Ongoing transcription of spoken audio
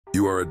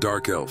You are a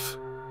dark elf,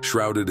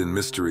 shrouded in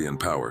mystery and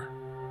power.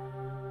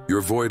 Your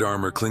void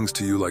armor clings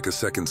to you like a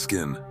second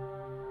skin,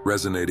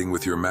 resonating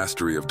with your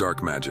mastery of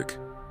dark magic.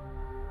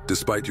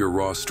 Despite your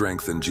raw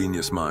strength and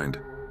genius mind,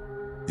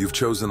 you've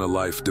chosen a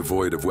life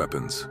devoid of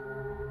weapons,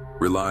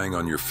 relying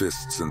on your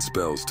fists and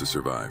spells to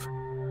survive.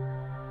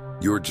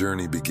 Your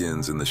journey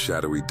begins in the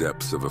shadowy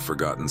depths of a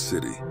forgotten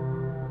city,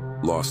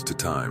 lost to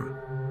time,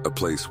 a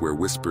place where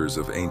whispers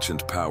of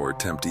ancient power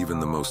tempt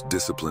even the most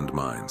disciplined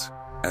minds.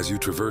 As you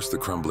traverse the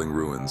crumbling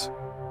ruins,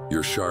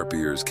 your sharp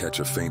ears catch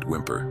a faint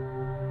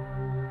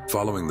whimper.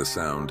 Following the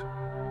sound,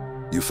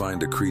 you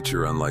find a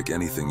creature unlike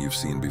anything you've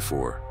seen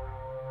before.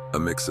 A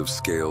mix of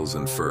scales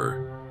and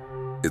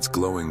fur, its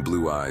glowing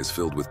blue eyes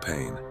filled with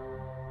pain.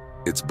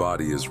 Its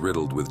body is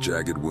riddled with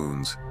jagged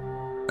wounds,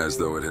 as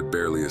though it had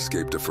barely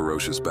escaped a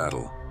ferocious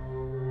battle.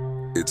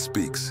 It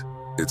speaks,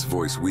 its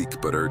voice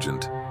weak but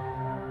urgent.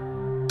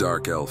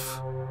 Dark elf,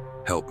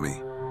 help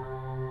me.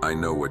 I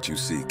know what you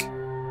seek,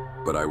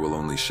 but I will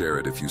only share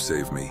it if you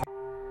save me.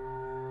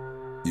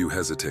 You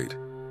hesitate.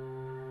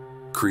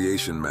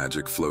 Creation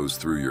magic flows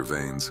through your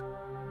veins,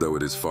 though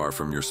it is far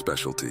from your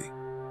specialty.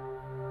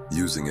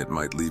 Using it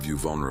might leave you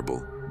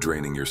vulnerable,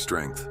 draining your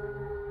strength.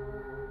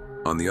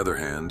 On the other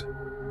hand,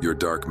 your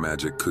dark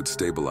magic could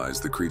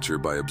stabilize the creature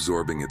by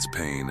absorbing its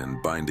pain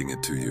and binding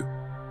it to you.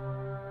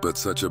 But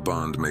such a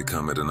bond may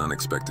come at an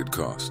unexpected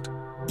cost.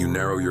 You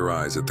narrow your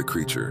eyes at the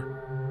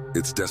creature.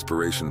 Its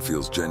desperation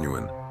feels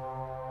genuine,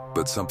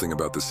 but something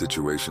about the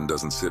situation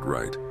doesn't sit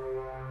right.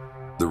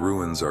 The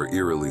ruins are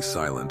eerily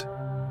silent,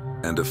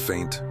 and a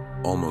faint,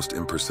 almost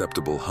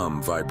imperceptible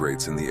hum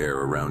vibrates in the air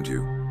around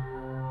you.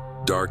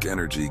 Dark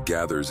energy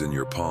gathers in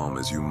your palm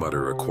as you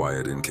mutter a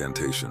quiet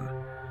incantation.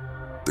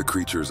 The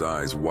creature's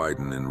eyes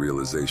widen in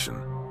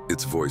realization,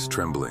 its voice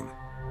trembling.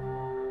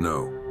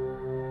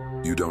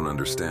 No, you don't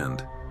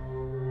understand.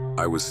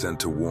 I was sent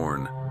to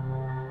warn.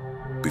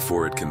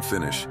 Before it can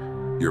finish,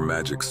 your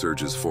magic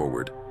surges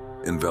forward,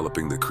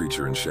 enveloping the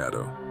creature in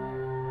shadow.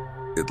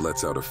 It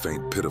lets out a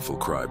faint, pitiful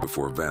cry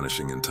before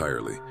vanishing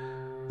entirely,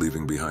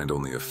 leaving behind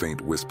only a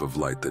faint wisp of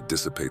light that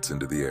dissipates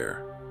into the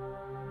air.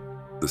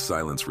 The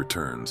silence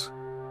returns,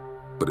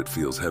 but it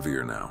feels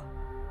heavier now.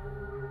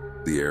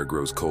 The air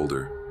grows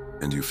colder,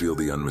 and you feel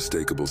the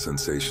unmistakable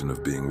sensation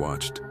of being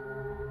watched.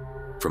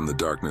 From the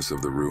darkness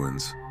of the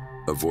ruins,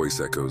 a voice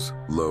echoes,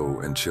 low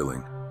and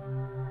chilling.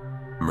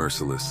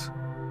 Merciless.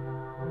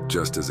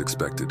 Just as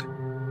expected.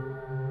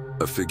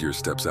 A figure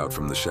steps out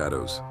from the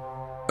shadows,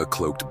 a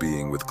cloaked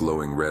being with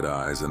glowing red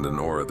eyes and an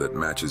aura that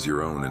matches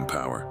your own in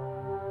power.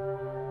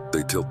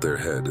 They tilt their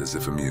head as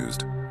if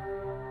amused.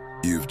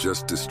 You've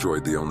just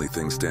destroyed the only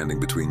thing standing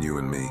between you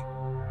and me.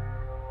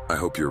 I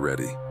hope you're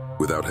ready.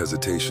 Without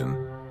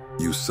hesitation,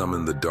 you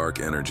summon the dark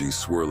energy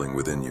swirling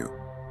within you.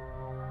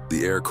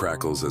 The air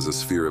crackles as a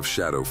sphere of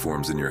shadow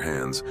forms in your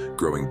hands,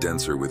 growing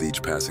denser with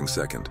each passing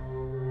second.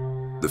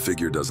 The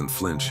figure doesn't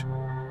flinch,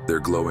 their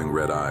glowing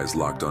red eyes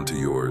locked onto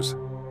yours,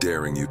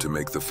 daring you to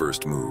make the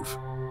first move.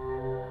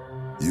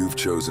 You've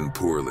chosen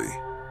poorly,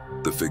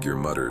 the figure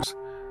mutters,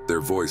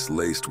 their voice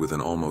laced with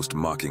an almost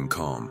mocking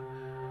calm.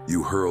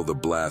 You hurl the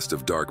blast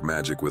of dark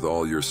magic with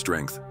all your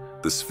strength,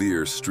 the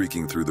sphere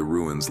streaking through the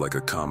ruins like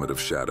a comet of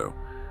shadow.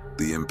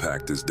 The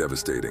impact is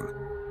devastating.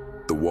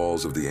 The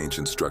walls of the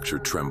ancient structure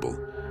tremble,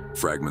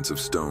 fragments of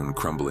stone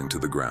crumbling to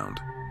the ground.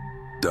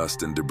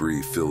 Dust and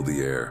debris fill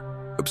the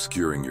air,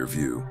 obscuring your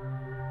view.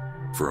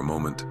 For a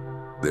moment,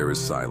 there is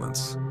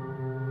silence.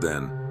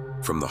 Then,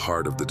 from the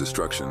heart of the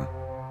destruction,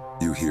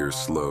 you hear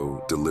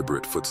slow,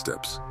 deliberate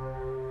footsteps.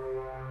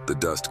 The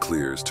dust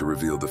clears to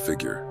reveal the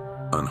figure,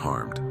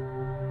 unharmed.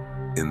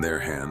 In their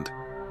hand,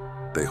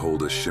 they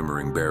hold a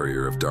shimmering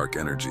barrier of dark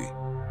energy,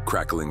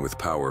 crackling with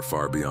power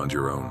far beyond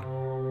your own.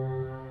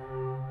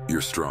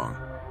 You're strong,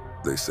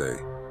 they say,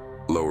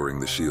 lowering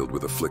the shield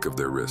with a flick of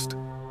their wrist.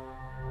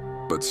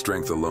 But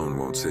strength alone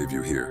won't save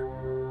you here.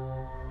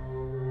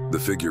 The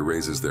figure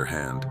raises their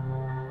hand,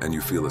 and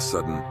you feel a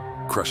sudden,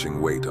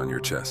 crushing weight on your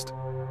chest.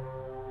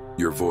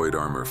 Your void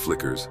armor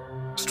flickers,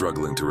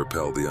 struggling to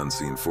repel the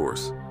unseen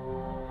force.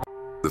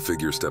 The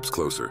figure steps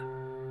closer,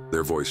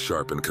 their voice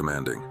sharp and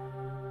commanding.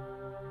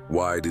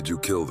 Why did you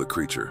kill the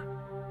creature?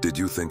 Did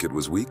you think it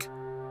was weak?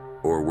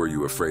 Or were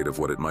you afraid of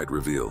what it might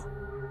reveal?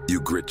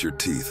 You grit your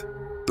teeth,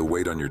 the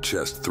weight on your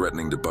chest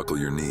threatening to buckle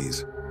your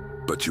knees.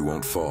 But you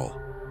won't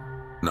fall.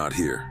 Not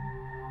here.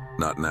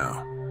 Not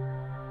now.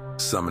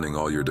 Summoning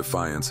all your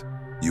defiance,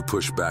 you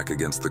push back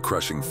against the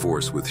crushing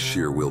force with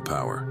sheer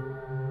willpower.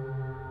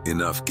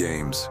 Enough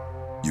games,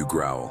 you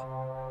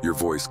growl, your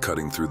voice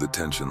cutting through the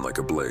tension like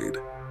a blade.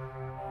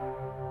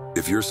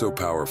 If you're so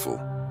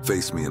powerful,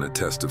 face me in a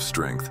test of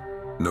strength.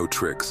 No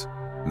tricks,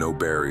 no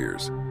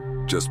barriers,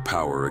 just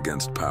power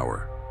against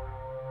power.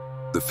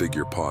 The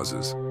figure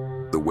pauses,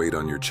 the weight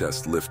on your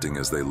chest lifting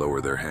as they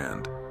lower their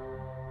hand.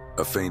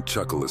 A faint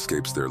chuckle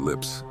escapes their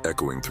lips,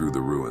 echoing through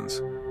the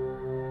ruins.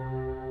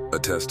 A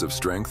test of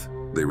strength,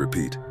 they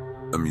repeat,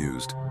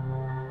 amused.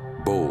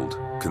 Bold,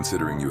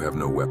 considering you have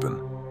no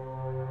weapon.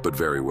 But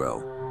very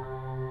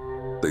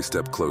well. They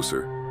step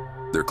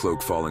closer, their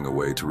cloak falling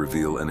away to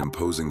reveal an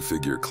imposing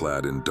figure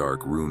clad in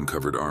dark,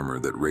 rune-covered armor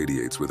that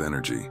radiates with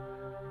energy.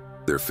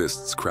 Their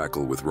fists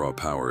crackle with raw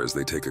power as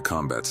they take a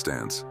combat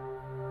stance.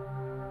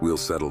 "We'll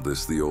settle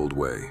this the old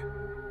way.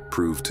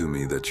 Prove to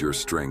me that your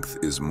strength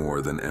is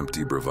more than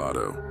empty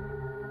bravado."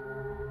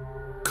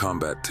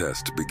 Combat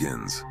test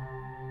begins.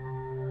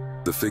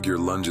 The figure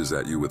lunges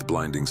at you with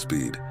blinding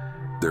speed,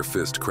 their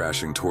fist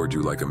crashing toward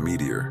you like a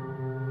meteor.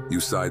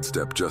 You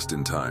sidestep just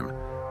in time,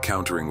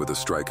 countering with a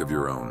strike of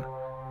your own.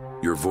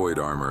 Your void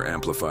armor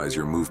amplifies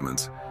your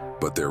movements,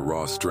 but their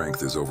raw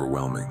strength is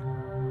overwhelming.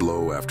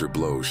 Blow after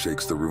blow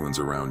shakes the ruins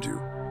around you,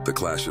 the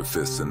clash of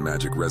fists and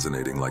magic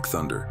resonating like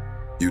thunder.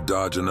 You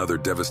dodge another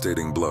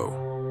devastating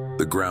blow,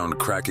 the ground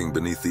cracking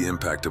beneath the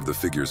impact of the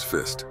figure's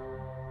fist.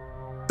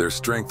 Their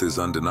strength is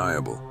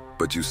undeniable,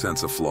 but you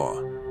sense a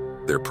flaw: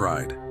 their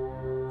pride.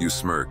 You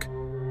smirk,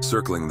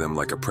 circling them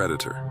like a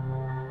predator.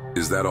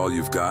 "Is that all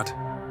you've got?"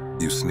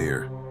 You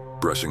sneer,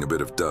 brushing a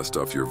bit of dust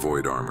off your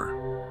void armor.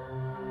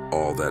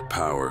 "All that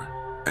power,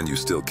 and you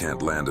still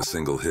can't land a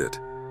single hit.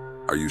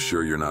 Are you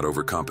sure you're not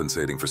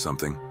overcompensating for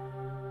something?"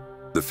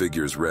 The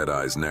figure's red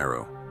eyes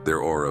narrow, their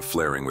aura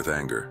flaring with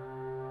anger.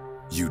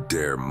 "You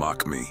dare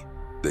mock me?"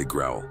 they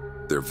growl,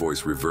 their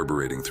voice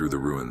reverberating through the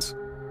ruins.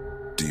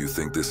 "Do you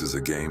think this is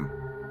a game?"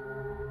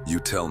 "You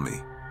tell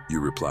me," you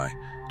reply,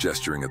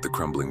 gesturing at the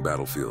crumbling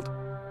battlefield,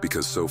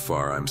 "because so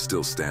far I'm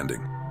still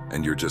standing,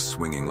 and you're just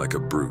swinging like a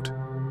brute."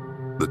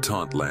 The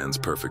taunt lands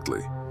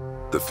perfectly.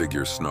 The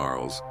figure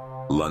snarls,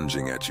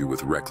 lunging at you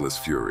with reckless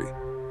fury.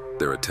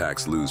 Their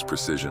attacks lose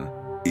precision,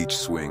 each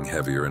swing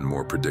heavier and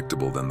more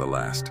predictable than the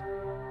last.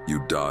 You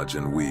dodge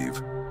and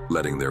weave,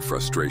 letting their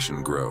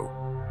frustration grow.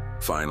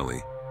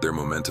 Finally, their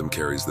momentum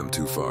carries them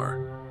too far.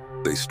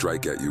 They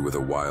strike at you with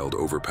a wild,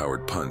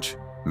 overpowered punch,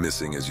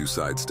 missing as you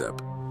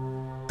sidestep.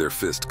 Their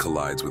fist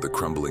collides with a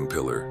crumbling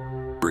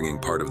pillar, bringing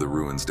part of the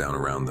ruins down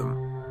around them.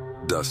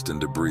 Dust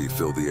and debris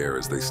fill the air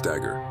as they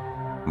stagger,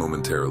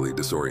 momentarily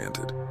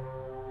disoriented.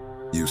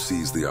 You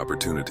seize the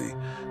opportunity,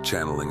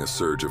 channeling a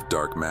surge of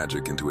dark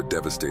magic into a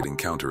devastating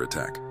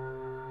counterattack.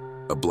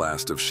 A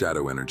blast of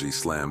shadow energy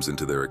slams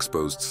into their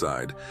exposed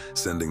side,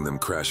 sending them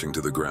crashing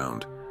to the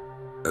ground.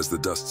 As the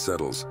dust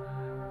settles,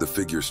 the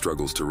figure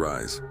struggles to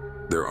rise,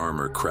 their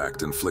armor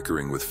cracked and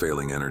flickering with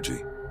failing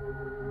energy.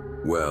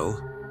 "Well,"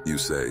 you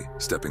say,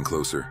 stepping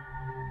closer,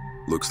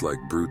 "looks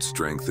like brute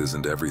strength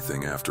isn't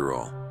everything after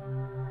all."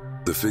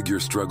 The figure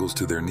struggles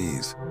to their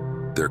knees,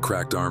 their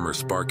cracked armor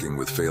sparking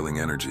with failing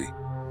energy.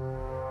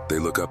 They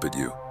look up at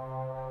you,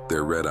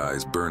 their red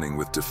eyes burning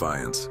with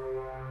defiance,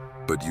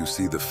 but you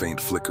see the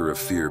faint flicker of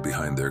fear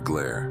behind their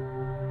glare.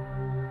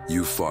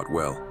 "You fought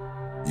well,"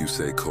 you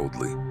say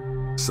coldly,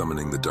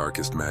 summoning the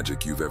darkest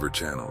magic you've ever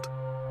channeled.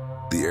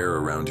 The air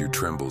around you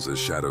trembles as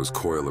shadows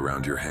coil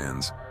around your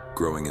hands,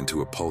 growing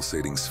into a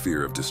pulsating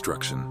sphere of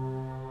destruction.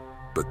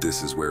 But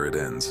this is where it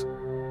ends.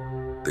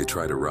 They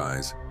try to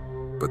rise,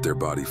 but their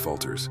body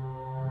falters.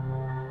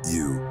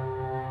 You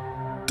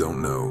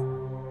don't know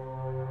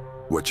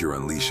what you're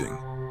unleashing.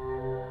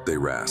 They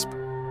rasp,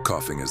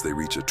 coughing as they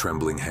reach a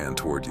trembling hand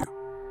toward you.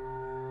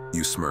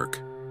 You smirk,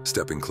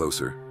 stepping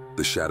closer,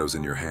 the shadows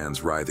in your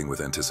hands writhing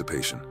with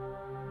anticipation.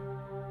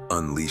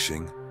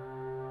 "Unleashing?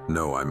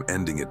 No, I'm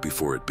ending it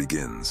before it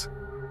begins."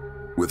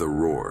 With a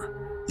roar,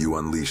 you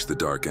unleash the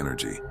dark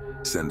energy,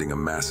 sending a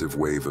massive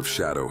wave of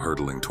shadow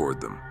hurtling toward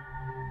them.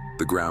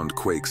 The ground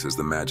quakes as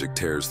the magic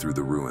tears through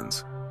the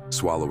ruins,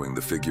 swallowing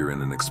the figure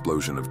in an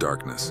explosion of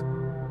darkness.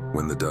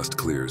 When the dust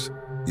clears,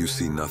 you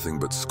see nothing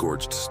but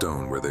scorched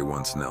stone where they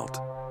once knelt.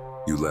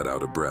 You let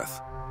out a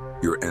breath,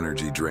 your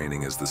energy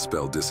draining as the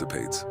spell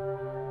dissipates.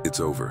 It's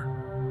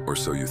over, or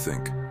so you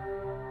think.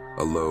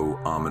 A low,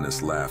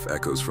 ominous laugh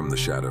echoes from the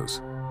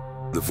shadows.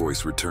 The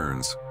voice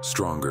returns,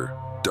 stronger,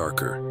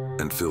 darker,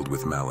 and filled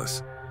with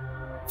malice.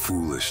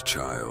 "Foolish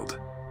child,"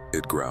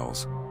 it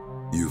growls.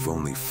 "You've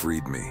only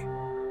freed me."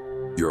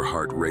 Your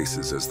heart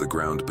races as the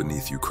ground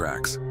beneath you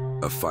cracks,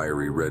 a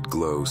fiery red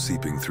glow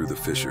seeping through the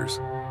fissures.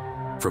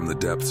 From the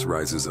depths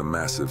rises a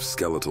massive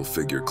skeletal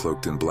figure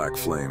cloaked in black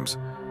flames,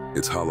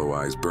 its hollow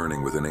eyes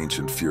burning with an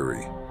ancient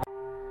fury.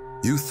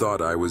 "You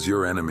thought I was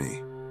your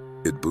enemy,"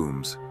 it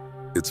booms,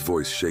 its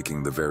voice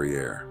shaking the very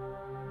air.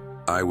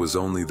 "I was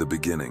only the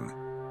beginning."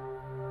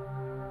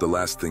 The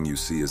last thing you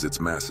see is its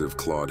massive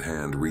clawed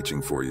hand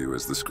reaching for you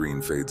as the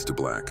screen fades to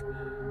black.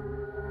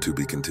 To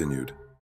be continued.